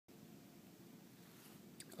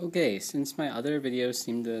Okay, since my other videos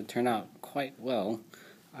seem to turn out quite well,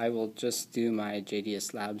 I will just do my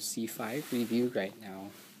JDS Labs C5 review right now.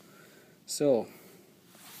 So,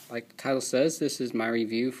 like the title says, this is my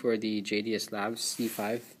review for the JDS Labs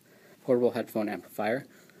C5 portable headphone amplifier.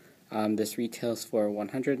 This retails for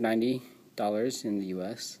 $190 in the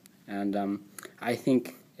US, and I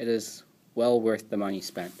think it is well worth the money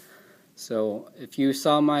spent. So, if you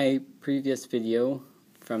saw my previous video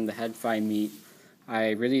from the Headphone meet,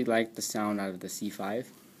 I really like the sound out of the C5.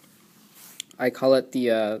 I call it the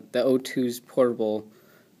O2's portable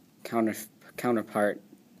counterpart,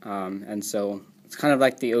 and so it's kind of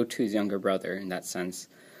like the O2's younger brother in that sense.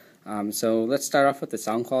 So let's start off with the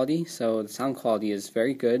sound quality. So the sound quality is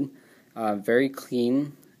very good, very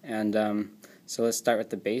clean, and so let's start with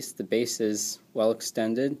the bass. The bass is well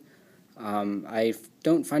extended. I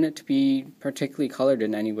don't find it to be particularly colored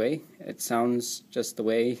in any way. It sounds just the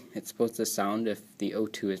way it's supposed to sound if the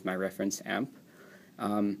O2 is my reference amp.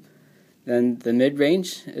 Then the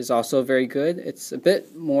mid-range is also very good. It's a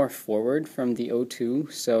bit more forward from the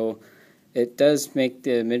O2, so it does make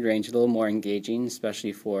the mid-range a little more engaging,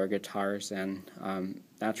 especially for guitars and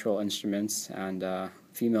natural instruments and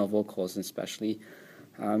female vocals especially.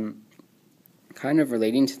 Kind of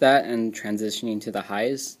relating to that and transitioning to the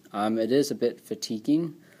highs, it is a bit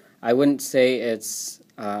fatiguing. I wouldn't say it's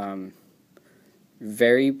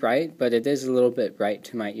very bright, but it is a little bit bright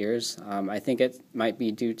to my ears. I think it might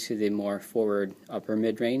be due to the more forward upper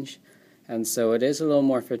mid-range, and so it is a little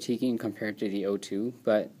more fatiguing compared to the O2,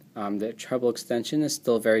 but the treble extension is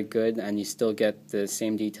still very good, and you still get the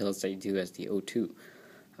same details that you do as the O2.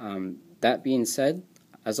 That being said,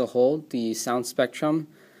 as a whole, the sound spectrum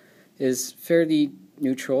is fairly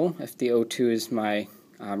neutral if the O2 is my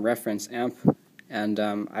reference amp, and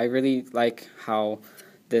I really like how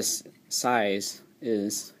this size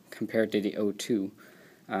is compared to the O2,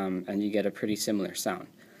 and you get a pretty similar sound.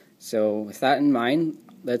 So with that in mind,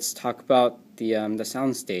 let's talk about the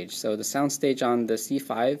sound stage. So the sound stage on the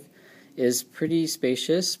C5 is pretty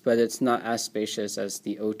spacious, but it's not as spacious as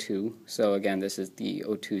the O2. So again, this is the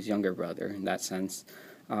O2's younger brother in that sense,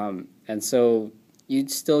 and so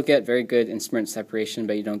you'd still get very good instrument separation,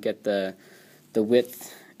 but you don't get the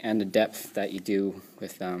width and the depth that you do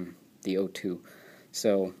with the O2.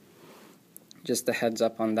 So just a heads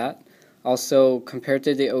up on that. Also, compared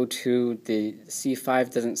to the O2, the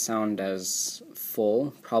C5 doesn't sound as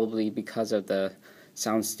full, probably because of the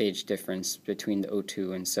soundstage difference between the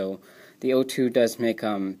O2. And so the O2 does make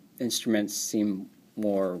instruments seem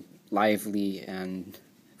more lively and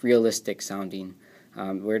realistic sounding,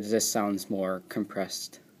 whereas this sounds more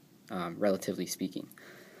compressed, relatively speaking.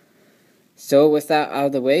 So with that out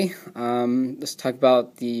of the way, let's talk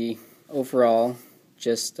about the overall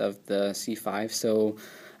gist of the C5. So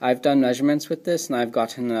I've done measurements with this, and I've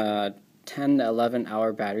gotten a 10 to 11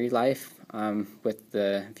 hour battery life with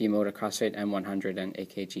the V-Moda Crossfade M100 and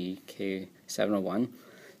AKG K701.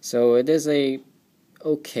 So it is a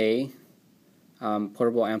okay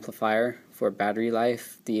portable amplifier for battery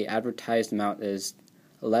life. The advertised amount is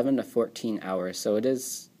 11 to 14 hours, so it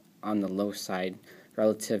is on the low side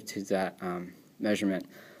relative to that measurement.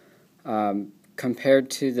 Compared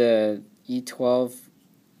to the E12,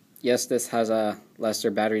 yes, this has a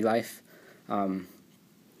lesser battery life,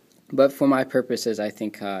 but for my purposes, I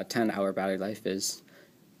think 10-hour battery life is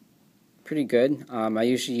pretty good. I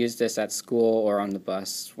usually use this at school or on the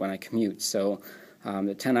bus when I commute, so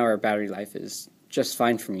the 10-hour battery life is just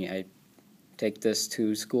fine for me. I take this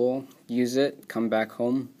to school, use it, come back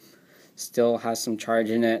home, still has some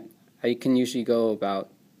charge in it. I can usually go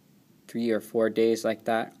about 3 or 4 days like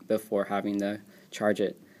that before having to charge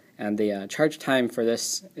it. And the charge time for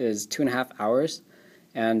this is 2.5 hours,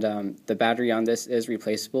 and the battery on this is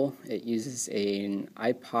replaceable. It uses an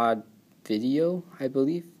iPod video, I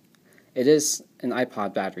believe. It is an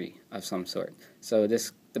iPod battery of some sort, so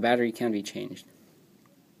the battery can be changed.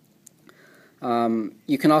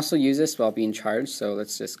 You can also use this while being charged, so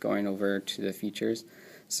let's just going over to the features.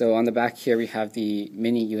 So on the back here we have the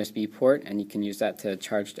mini USB port, and you can use that to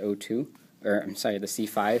charge the O2, or I'm sorry, the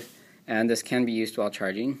C5, and this can be used while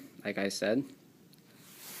charging, like I said.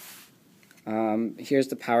 Here's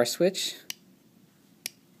the power switch.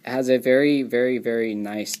 It has a very, very, very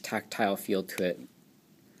nice tactile feel to it.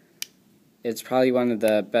 It's probably one of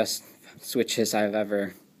the best switches I've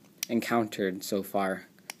ever encountered so far,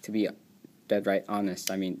 to be dead right honest.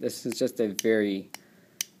 I mean, this is just a very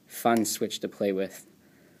fun switch to play with.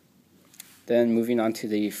 Then moving on to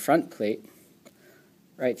the front plate,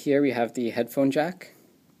 right here we have the headphone jack,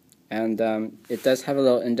 and it does have a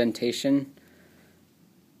little indentation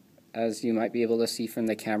as you might be able to see from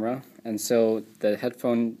the camera, and so the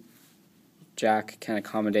headphone jack can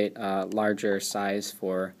accommodate a larger size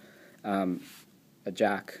for a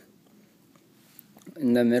jack.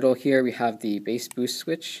 In the middle here we have the bass boost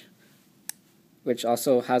switch, which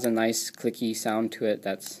also has a nice clicky sound to it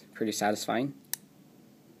that's pretty satisfying.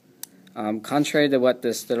 Contrary to what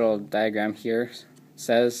this little diagram here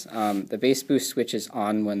says, the bass boost switch is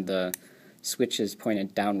on when the switch is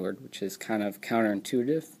pointed downward, which is kind of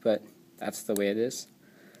counterintuitive, but that's the way it is.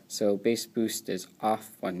 So bass boost is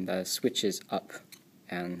off when the switch is up,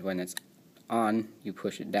 and when it's on, you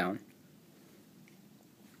push it down.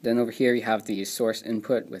 Then over here you have the source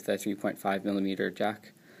input with a 3.5mm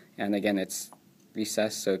jack, and again it's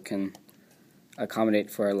recessed so it can accommodate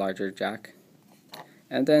for a larger jack.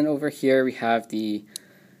 And then over here we have the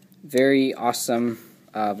very awesome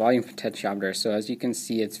volume potentiometer. So as you can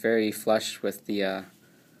see, it's very flush with the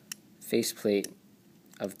faceplate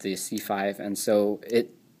of the C5, and so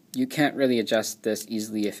you can't really adjust this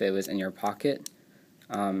easily if it was in your pocket.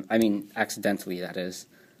 I mean accidentally, that is.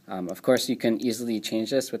 Of course you can easily change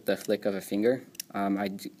this with the flick of a finger. I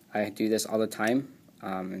do this all the time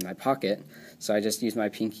in my pocket, so I just use my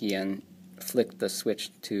pinky and flick the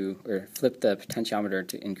switch to, or flip the potentiometer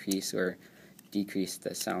to increase or decrease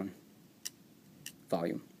the sound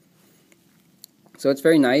volume. So it's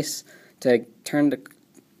very nice to turn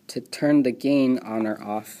the gain on or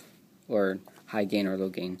off, or high gain or low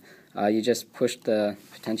gain. You just push the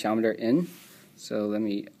potentiometer in. So let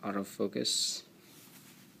me autofocus.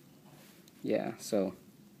 Yeah, so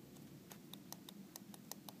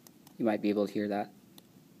you might be able to hear that.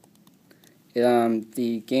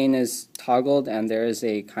 The gain is toggled, and there is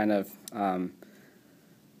a kind of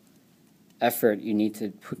effort you need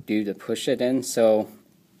to do to push it in, so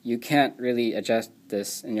you can't really adjust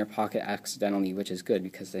this in your pocket accidentally, which is good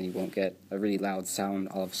because then you won't get a really loud sound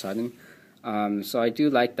all of a sudden. So I do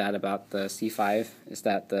like that about the C5, is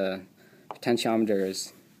that the potentiometer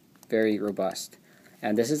is very robust.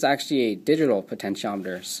 And this is actually a digital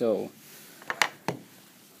potentiometer, so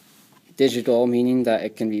digital meaning that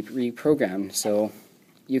it can be reprogrammed. So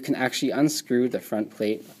you can actually unscrew the front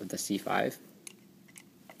plate of the C5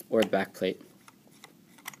 or the back plate.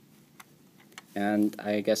 And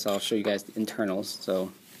I guess I'll show you guys the internals.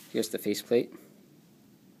 So here's the faceplate.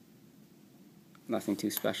 Nothing too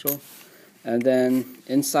special. And then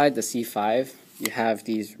inside the C5 you have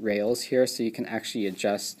these rails here, so you can actually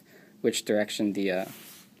adjust which direction the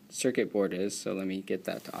circuit board is. So let me get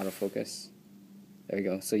that to autofocus. There we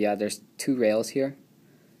go. So yeah, there's two rails here,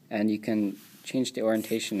 and you can change the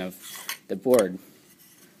orientation of the board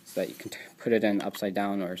so that you can put it in upside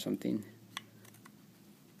down or something.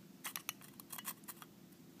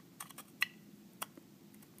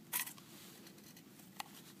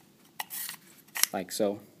 Like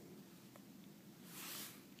so.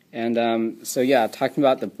 And so yeah, talking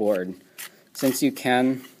about the board, since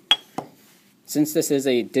this is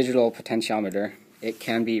a digital potentiometer, it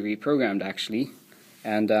can be reprogrammed actually.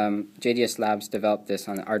 And JDS Labs developed this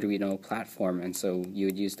on an Arduino platform, and so you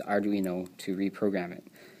would use the Arduino to reprogram it.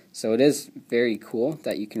 So it is very cool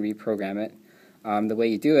that you can reprogram it. The way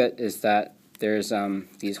you do it is that there's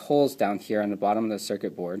these holes down here on the bottom of the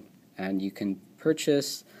circuit board, and you can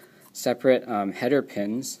purchase separate header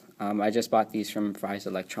pins. I just bought these from Fry's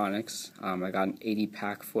Electronics. I got an 80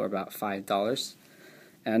 pack for about $5.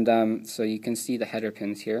 And so you can see the header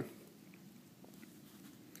pins here.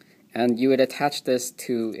 And you would attach this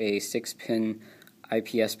to a 6-pin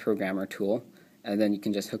IPS programmer tool, and then you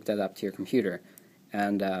can just hook that up to your computer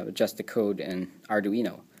and adjust the code in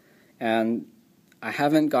Arduino. And I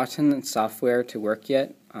haven't gotten software to work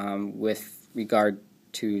yet with regard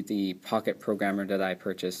to the Pocket Programmer that I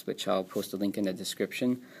purchased, which I'll post a link in the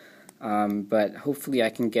description. But hopefully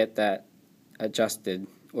I can get that adjusted,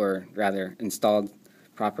 or rather installed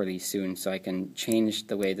properly soon, so I can change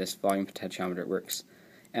the way this volume potentiometer works.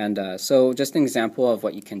 And so just an example of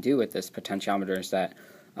what you can do with this potentiometer is that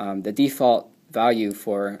the default value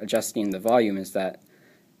for adjusting the volume is that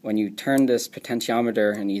when you turn this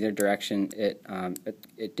potentiometer in either direction,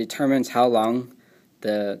 it determines how long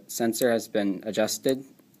the sensor has been adjusted,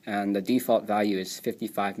 and the default value is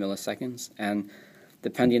 55 milliseconds. And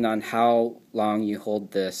depending on how long you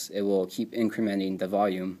hold this, it will keep incrementing the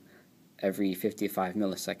volume every 55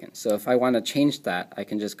 milliseconds. So if I want to change that, I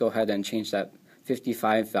can just go ahead and change that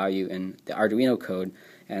 55 value in the Arduino code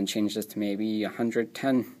and change this to maybe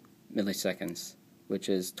 110 milliseconds, which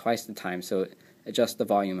is twice the time, so it adjusts the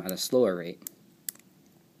volume at a slower rate.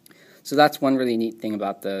 So that's one really neat thing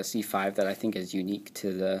about the C5 that I think is unique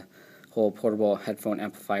to the whole portable headphone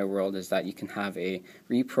amplifier world, is that you can have a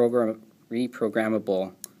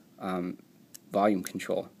reprogrammable volume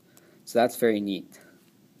control. So that's very neat.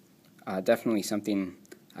 Definitely something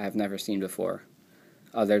I have never seen before,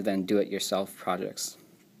 other than do-it-yourself projects.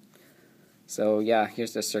 So yeah,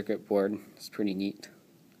 here's the circuit board. It's pretty neat.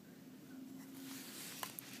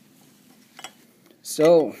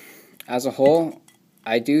 So as a whole,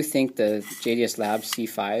 I do think the JDS Labs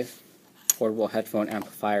C5 portable headphone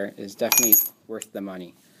amplifier is definitely worth the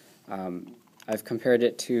money. I've compared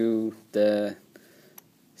it to the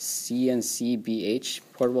CNC-BH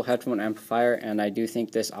portable headphone amplifier, and I do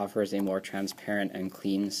think this offers a more transparent and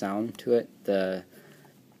clean sound to it. The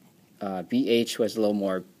BH was a little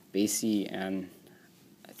more bassy, and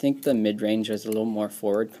I think the mid-range was a little more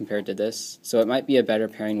forward compared to this, so it might be a better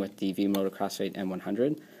pairing with the V-Moto Crossfade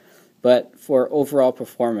M100. But for overall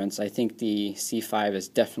performance, I think the C5 is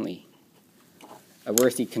definitely a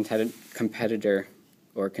worthy competitor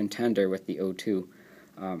or contender with the O2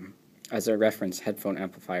 as a reference headphone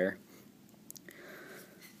amplifier.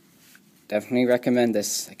 Definitely recommend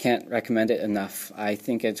this. I can't recommend it enough. I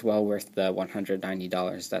think it's well worth the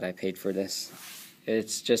 $190 that I paid for this.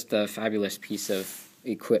 It's just a fabulous piece of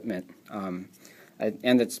equipment, and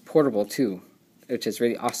it's portable too, which is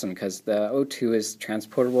really awesome because the O2 is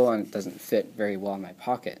transportable and it doesn't fit very well in my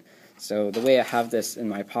pocket. So the way I have this in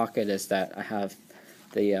my pocket is that I have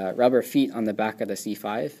the rubber feet on the back of the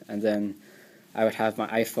C5, and then I would have my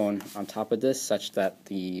iPhone on top of this such that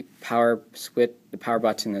the power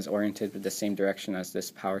button is oriented with the same direction as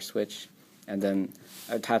this power switch, and then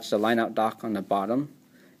I attach the line-out dock on the bottom,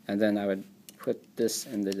 and then I would put this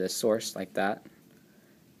into the source like that,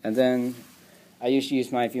 and then I usually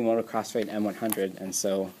use my V-Moto Crossfade M100, and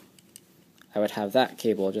so I would have that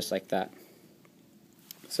cable just like that.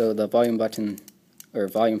 So the volume button or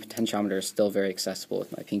volume potentiometer is still very accessible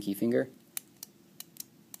with my pinky finger,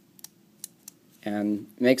 and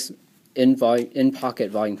makes in-pocket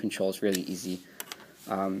volume controls really easy.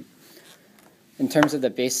 In terms of the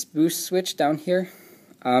bass boost switch down here,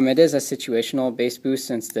 it is a situational bass boost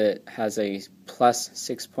since it has a plus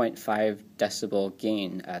 6.5 decibel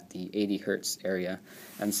gain at the 80 hertz area,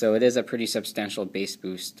 and so it is a pretty substantial bass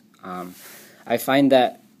boost. I find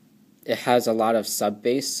that it has a lot of sub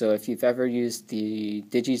bass, so if you've ever used the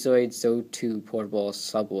Digizoid Zo2 portable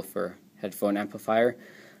subwoofer headphone amplifier,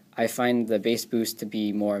 I find the bass boost to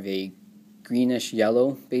be more of a greenish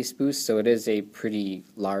yellow bass boost, so it is a pretty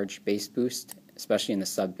large bass boost, especially in the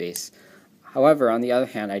sub bass. However, on the other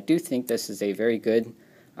hand, I do think this is a very good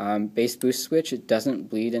bass boost switch. It doesn't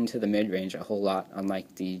bleed into the mid-range a whole lot,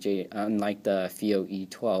 unlike the FIO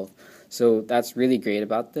E12. So that's really great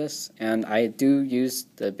about this. And I do use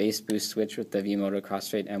the bass boost switch with the V-Moto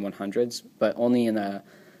Crossfade M100s, but only in a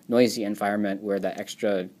noisy environment where the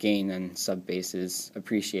extra gain and sub bass is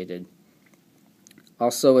appreciated.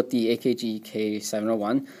 Also with the AKG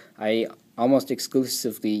K701, I almost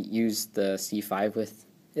exclusively use the C5 with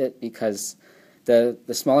it because the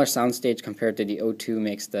smaller soundstage compared to the O2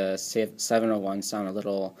 makes the 701 sound a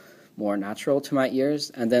little more natural to my ears,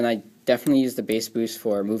 and then I definitely use the bass boost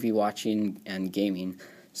for movie watching and gaming,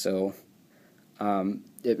 so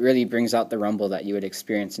it really brings out the rumble that you would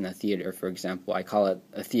experience in a theater, for example. I call it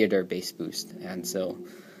a theater bass boost, and so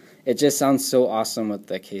it just sounds so awesome with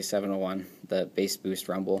the K701, the bass boost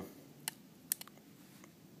rumble.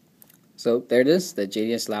 So there it is, the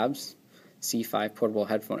JDS Labs C5 portable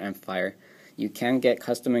headphone amplifier. You can get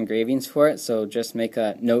custom engravings for it, so just make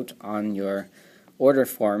a note on your order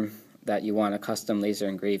form that you want a custom laser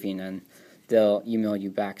engraving, and they'll email you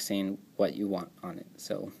back saying what you want on it.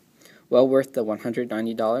 So well worth the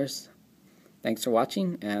 $190. Thanks for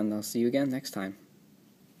watching, and I'll see you again next time.